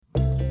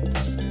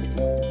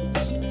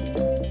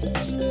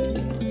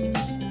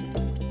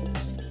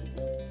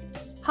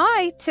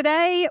Hi,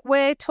 today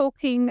we're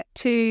talking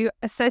to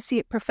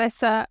Associate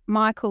Professor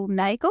Michael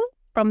Nagel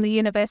from the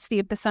University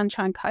of the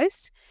Sunshine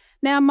Coast.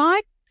 Now,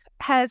 Mike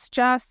has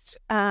just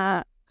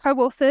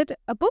co-authored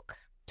a book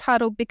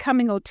titled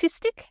Becoming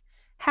Autistic: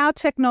 How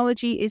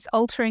Technology is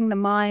Altering the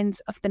Minds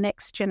of the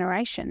Next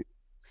Generation.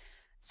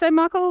 So,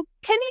 Michael,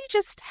 can you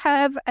just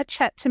have a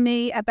chat to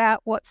me about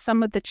what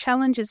some of the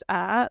challenges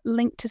are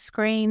linked to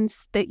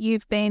screens that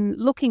you've been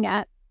looking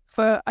at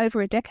for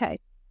over a decade?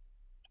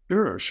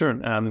 Sure.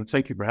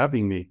 Thank you for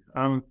having me.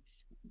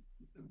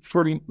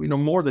 For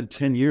more than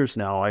 10 years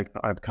now,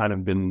 I've kind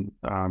of been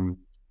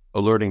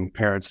alerting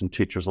parents and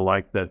teachers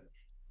alike that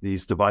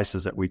these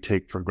devices that we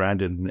take for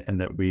granted and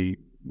that we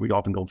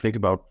often don't think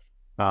about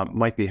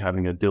might be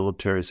having a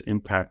deleterious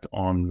impact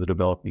on the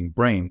developing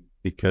brain.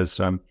 Because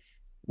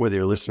whether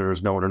your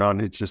listeners know it or not,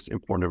 it's just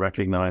important to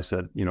recognize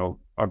that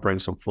our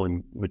brains don't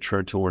fully mature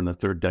until we're in the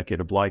third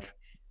decade of life.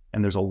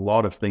 And there's a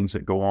lot of things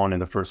that go on in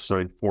the first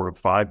 4 to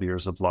 5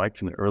 years of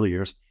life, in the early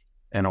years,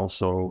 and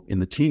also in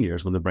the teen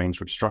years when the brain's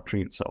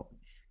restructuring itself.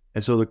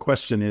 And so the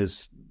question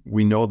is,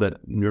 we know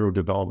that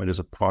neurodevelopment is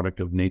a product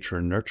of nature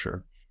and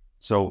nurture.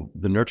 So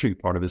the nurturing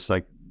part of it is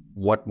like,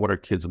 what are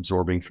kids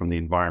absorbing from the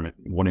environment?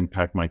 What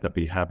impact might that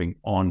be having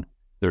on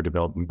their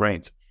developing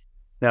brains?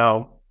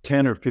 Now,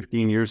 10 or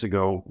 15 years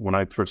ago, when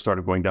I first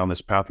started going down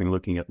this path and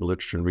looking at the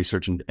literature and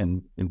research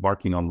and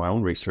embarking on my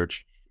own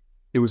research,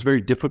 it was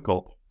very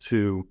difficult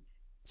to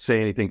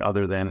say anything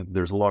other than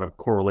there's a lot of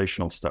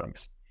correlational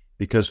studies,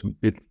 because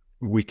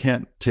we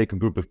can't take a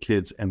group of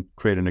kids and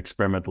create an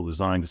experimental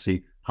design to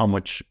see how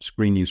much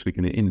screen use we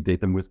can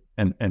inundate them with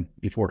and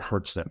before it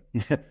hurts them.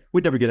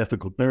 We'd never get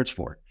ethical clearance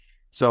for it.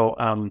 So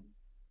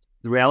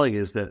the reality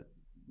is that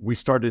we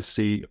started to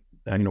see,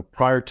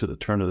 prior to the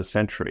turn of the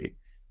century,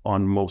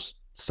 on most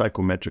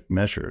psychometric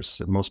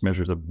measures, most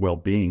measures of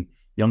well-being,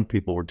 young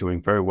people were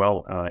doing very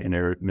well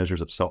in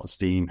measures of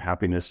self-esteem,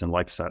 happiness, and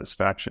life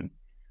satisfaction.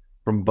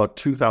 From about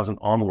 2000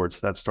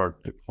 onwards, that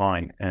started to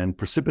decline, and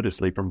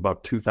precipitously from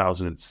about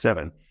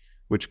 2007,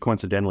 which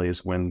coincidentally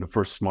is when the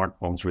first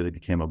smartphones really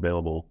became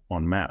available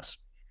en masse.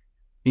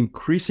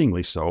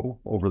 Increasingly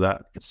so,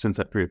 since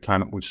that period of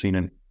time, we've seen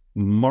a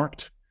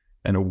marked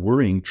and a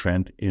worrying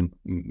trend in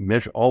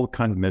all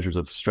kinds of measures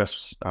of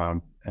stress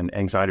and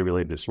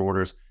anxiety-related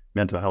disorders,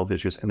 mental health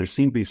issues, and there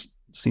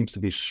seems to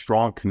be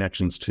strong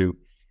connections to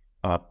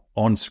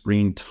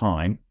on-screen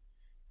time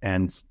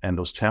and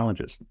those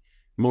challenges.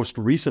 Most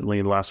recently,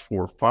 in the last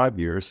 4 or 5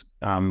 years,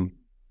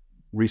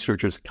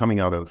 researchers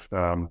coming out of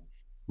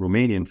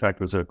Romania, in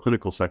fact, was a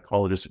clinical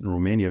psychologist in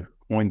Romania,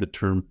 coined the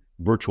term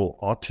virtual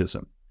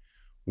autism,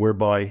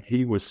 whereby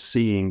he was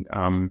seeing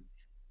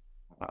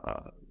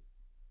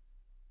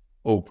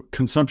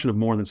consumption of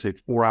more than, say,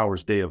 4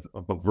 hours a day of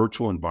a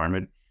virtual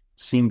environment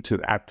seemed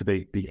to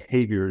activate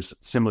behaviors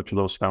similar to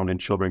those found in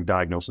children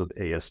diagnosed with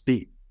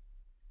ASD.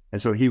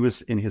 And so he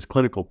was, in his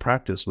clinical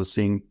practice, was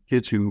seeing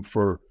kids who,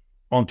 for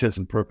all intents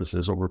and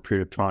purposes, over a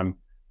period of time,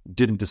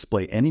 didn't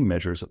display any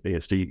measures of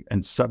ASD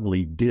and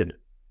suddenly did.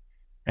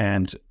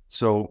 And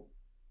so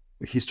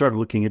he started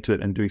looking into it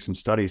and doing some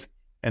studies.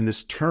 And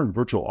this term,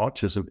 virtual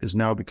autism, has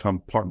now become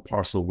part and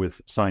parcel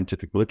with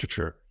scientific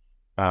literature,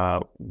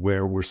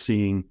 where we're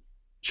seeing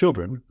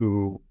children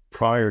who,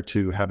 prior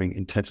to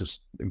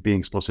being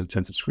exposed to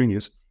intensive screen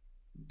use,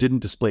 didn't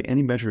display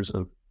any measures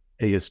of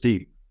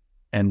ASD,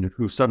 and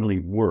who suddenly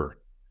were.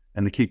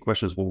 And the key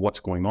question is, well,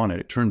 what's going on?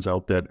 And it turns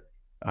out that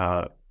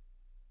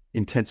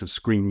intensive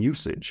screen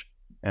usage,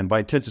 and by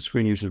intensive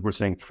screen usage, we're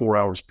saying 4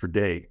 hours per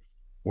day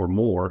or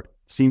more,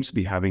 seems to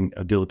be having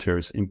a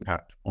deleterious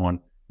impact on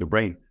the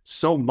brain.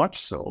 So much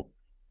so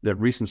that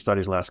recent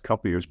studies, last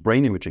couple of years,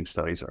 brain imaging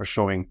studies, are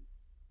showing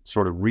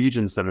sort of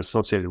regions that are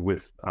associated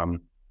with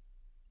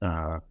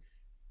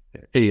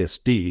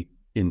ASD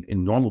in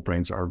normal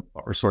brains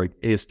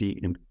ASD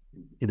in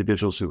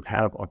individuals who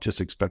have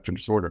autistic spectrum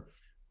disorder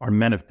are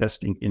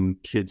manifesting in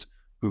kids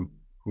who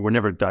were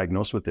never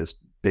diagnosed with this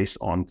based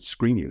on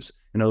screen use.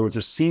 In other words,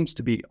 there seems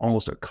to be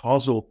almost a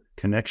causal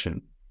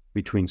connection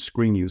between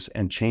screen use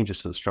and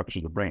changes to the structure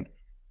of the brain.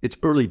 It's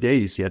early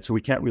days yet, so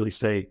we can't really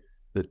say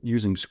that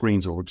using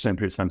screens over a percent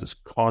period of time is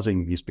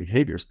causing these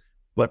behaviors,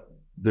 but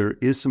there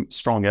is some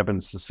strong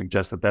evidence to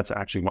suggest that that's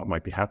actually what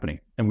might be happening.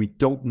 And we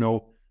don't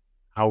know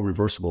how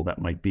reversible that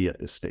might be at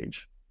this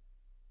stage.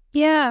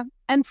 Yeah.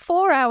 And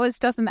 4 hours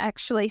doesn't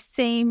actually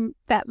seem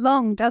that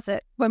long, does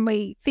it? When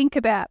we think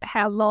about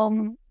how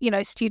long,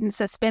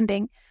 students are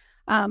spending,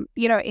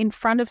 in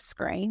front of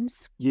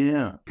screens.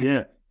 Yeah.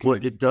 Well,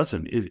 it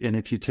doesn't. And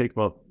if you take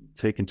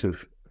into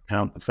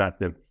account the fact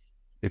that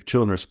if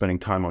children are spending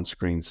time on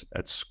screens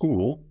at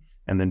school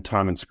and then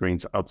time on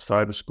screens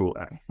outside of school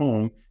at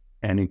home,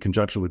 and in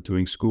conjunction with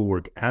doing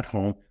schoolwork at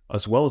home,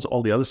 as well as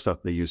all the other stuff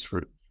they use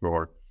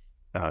for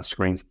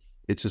screens,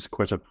 it's just a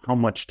question of how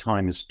much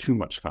time is too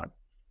much time.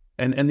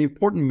 And the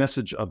important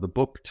message of the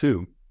book,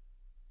 too,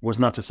 was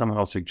not to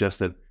somehow suggest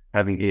that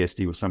having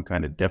ASD was some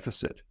kind of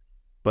deficit.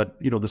 But,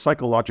 the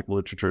psychological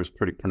literature is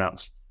pretty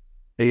pronounced.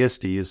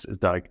 ASD is a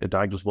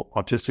diagnosable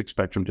autistic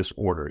spectrum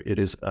disorder. It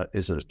is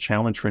a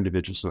challenge for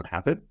individuals who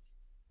have it.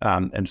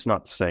 And it's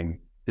not saying,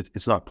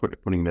 it's not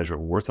putting measure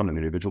of worth on an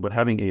individual, but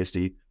having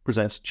ASD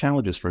presents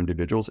challenges for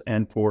individuals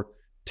and for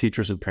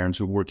teachers and parents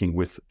who are working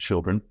with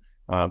children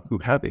who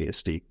have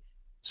ASD.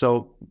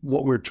 So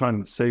what we're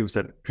trying to say is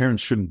that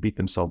parents shouldn't beat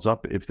themselves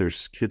up if their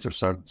kids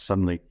are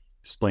suddenly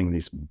displaying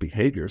these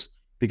behaviors,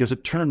 because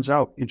it turns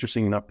out,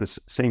 interesting enough, this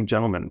same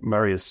gentleman,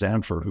 Marius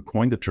Zamfir, who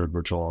coined the term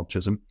virtual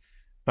autism,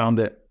 found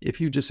that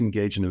if you just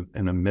engage in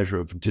a measure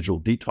of digital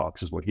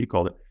detox, is what he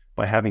called it,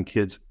 by having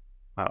kids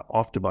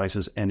off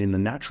devices and in the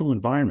natural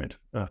environment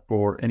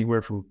for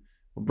anywhere from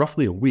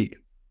roughly a week,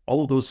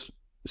 all of those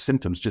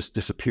symptoms just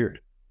disappeared.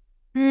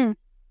 Mm.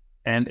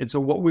 And so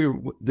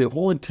the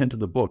whole intent of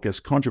the book, as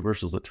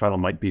controversial as the title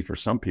might be for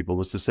some people,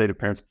 was to say to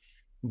parents,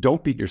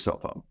 don't beat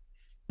yourself up.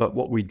 But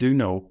what we do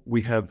know,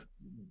 we have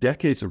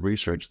decades of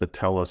research that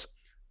tell us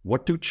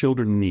what do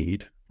children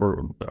need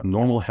for a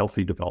normal,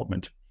 healthy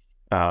development,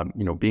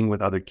 being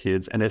with other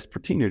kids, and as for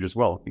teenagers as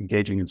well,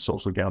 engaging in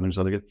social gatherings,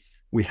 other kids.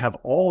 We have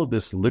all of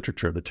this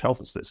literature that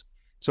tells us this.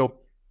 So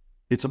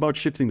it's about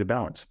shifting the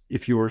balance.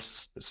 If your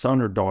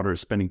son or daughter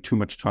is spending too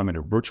much time in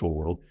a virtual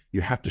world,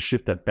 you have to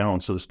shift that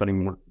balance so they're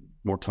spending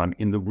more time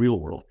in the real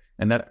world.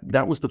 And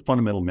that was the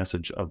fundamental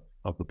message of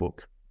the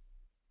book.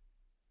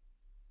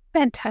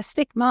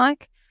 Fantastic,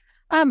 Mike.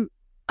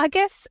 I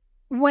guess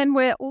when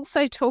we're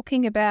also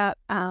talking about,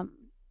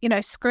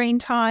 screen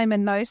time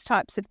and those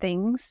types of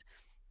things,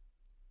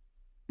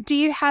 do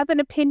you have an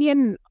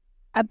opinion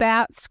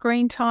about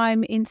screen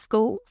time in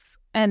schools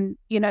and,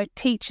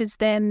 teachers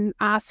then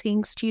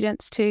asking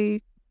students to,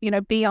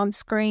 be on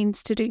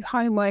screens to do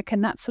homework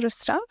and that sort of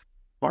stuff?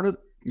 Part of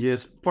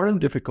the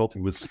difficulty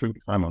with screen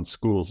time on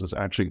schools is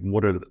actually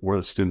what are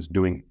the students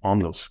doing on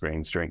those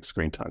screens during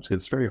screen time. So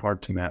it's very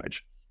hard to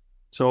manage.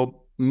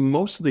 So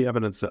most of the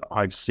evidence that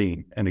I've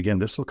seen, and again,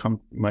 this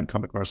might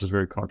come across as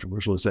very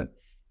controversial, is that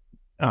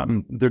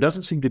there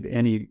doesn't seem to be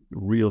any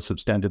real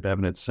substantive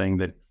evidence saying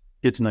that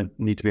kids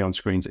need to be on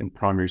screens in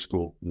primary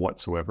school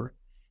whatsoever,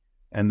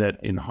 and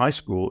that in high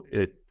school,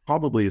 it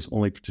probably is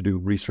only to do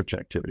research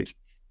activities.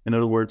 In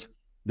other words,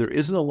 there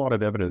isn't a lot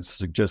of evidence to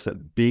suggest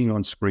that being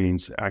on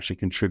screens actually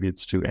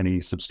contributes to any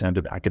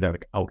substantive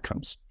academic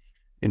outcomes.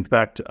 In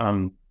fact,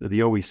 the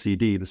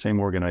OECD, the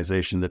same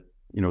organization that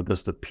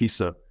does the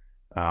PISA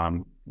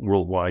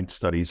worldwide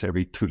studies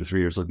every 2 to 3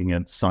 years, looking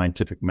at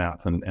scientific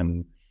math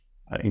and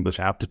English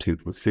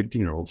aptitude with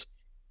 15-year-olds,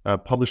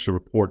 published a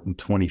report in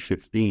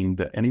 2015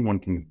 that anyone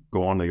can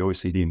go on the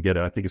OECD and get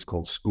it. I think it's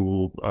called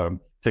School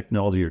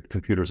Technology or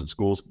Computers in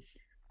Schools,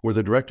 where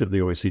the director of the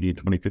OECD in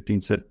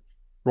 2015 said,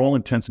 for all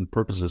intents and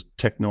purposes,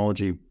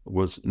 technology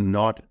was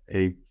not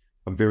a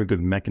very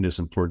good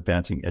mechanism for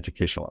advancing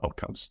educational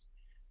outcomes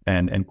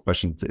and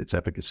questioned its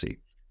efficacy.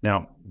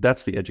 Now,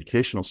 that's the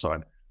educational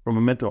side. From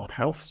a mental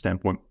health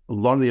standpoint, a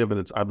lot of the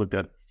evidence I've looked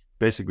at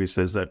basically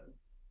says that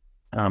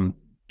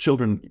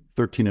children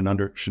 13 and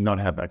under should not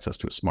have access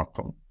to a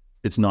smartphone.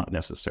 It's not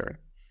necessary.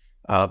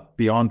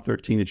 Beyond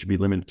 13, it should be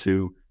limited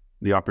to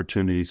the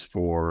opportunities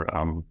for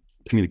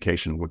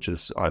communication, which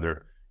is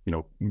either,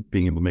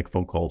 being able to make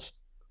phone calls,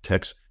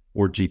 text,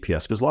 or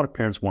GPS, because a lot of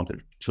parents want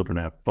their children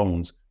to have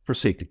phones for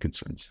safety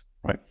concerns,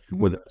 right? Mm-hmm.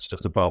 Whether it's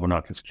just a bulb or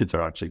not, because kids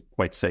are actually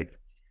quite safe.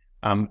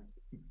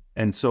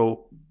 And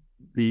so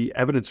the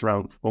evidence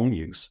around phone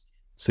use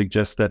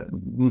suggests that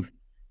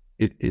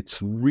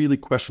it's really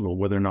questionable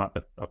whether or not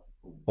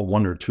a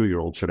 1 or 2 year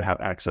old should have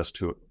access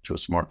to a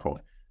smartphone,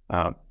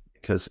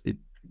 because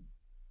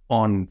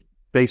on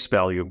face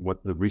value,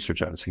 what the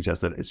research evidence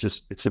suggests that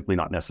it's simply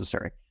not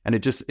necessary, and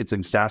it's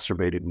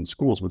exacerbated in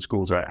schools when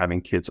schools are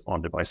having kids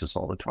on devices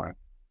all the time.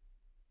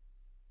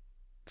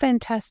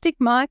 Fantastic,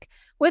 Mike.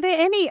 Were there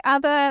any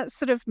other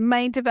sort of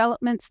main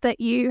developments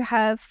that you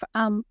have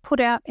put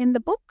out in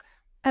the book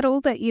at all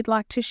that you'd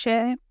like to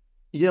share?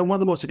 Yeah, one of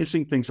the most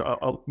interesting things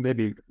I'll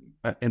maybe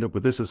end up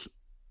with this is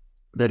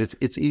that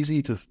it's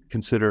easy to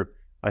consider,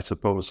 I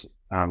suppose,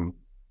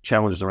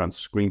 challenges around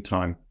screen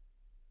time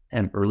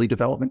and early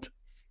development.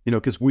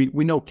 Because we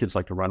know kids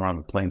like to run around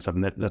and play and stuff,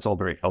 and that's all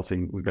very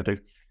healthy. We've got to,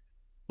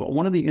 but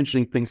one of the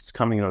interesting things that's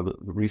coming out of the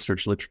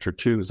research literature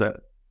too is that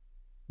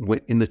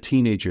in the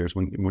teenage years,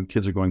 when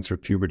kids are going through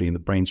puberty and the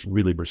brain's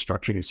really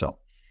restructuring itself,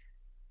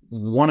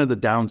 one of the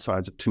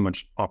downsides of too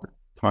much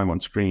time on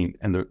screen,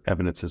 and the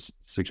evidence is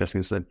suggesting,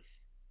 is that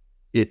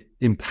it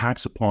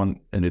impacts upon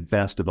an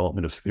advanced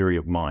development of theory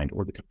of mind,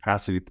 or the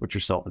capacity to put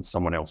yourself in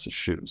someone else's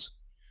shoes,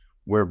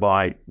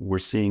 whereby we're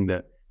seeing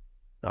that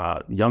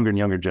younger and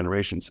younger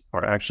generations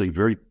are actually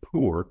very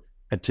poor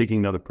at taking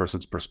another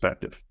person's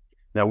perspective.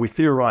 Now, we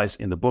theorize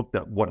in the book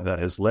that what that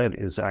has led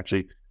is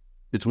actually,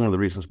 it's one of the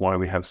reasons why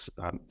we have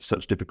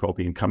such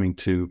difficulty in coming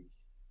to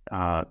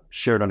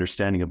shared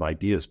understanding of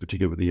ideas,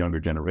 particularly with the younger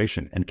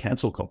generation, and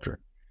cancel culture.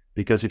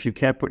 Because if you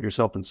can't put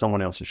yourself in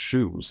someone else's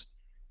shoes,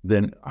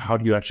 then how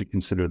do you actually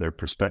consider their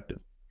perspective?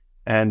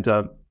 And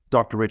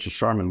Dr. Rachel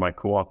Sharman, my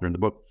co-author in the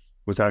book,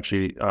 was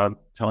actually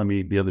telling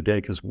me the other day,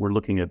 because we're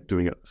looking at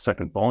doing a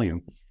second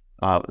volume,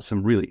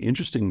 some really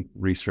interesting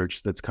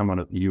research that's come out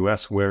of the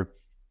US, where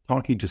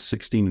talking to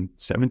 16 and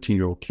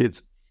 17-year-old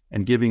kids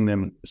and giving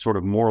them sort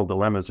of moral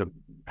dilemmas of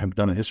have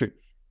done a history,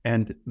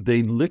 and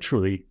they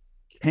literally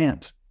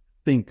can't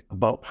think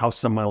about how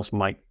someone else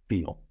might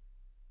feel.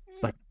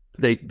 Like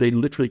they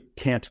literally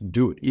can't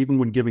do it, even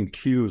when giving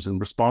cues and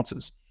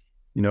responses,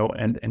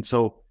 and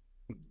so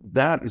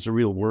that is a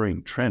real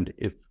worrying trend.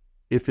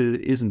 If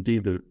it is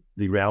indeed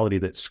the reality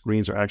that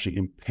screens are actually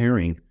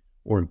impairing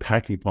or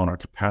impacting upon our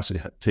capacity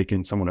to take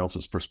in someone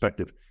else's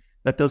perspective,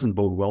 that doesn't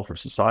bode well for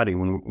society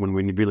when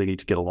we really need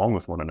to get along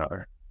with one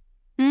another.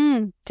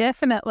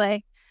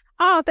 Definitely.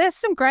 Oh, there's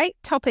some great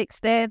topics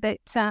there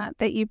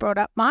that you brought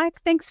up,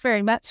 Mike. Thanks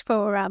very much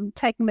for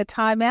taking the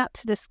time out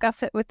to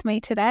discuss it with me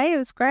today. It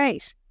was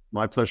great.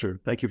 My pleasure.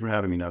 Thank you for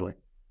having me, Natalie.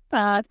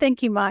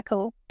 Thank you,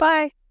 Michael.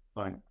 Bye.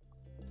 Bye.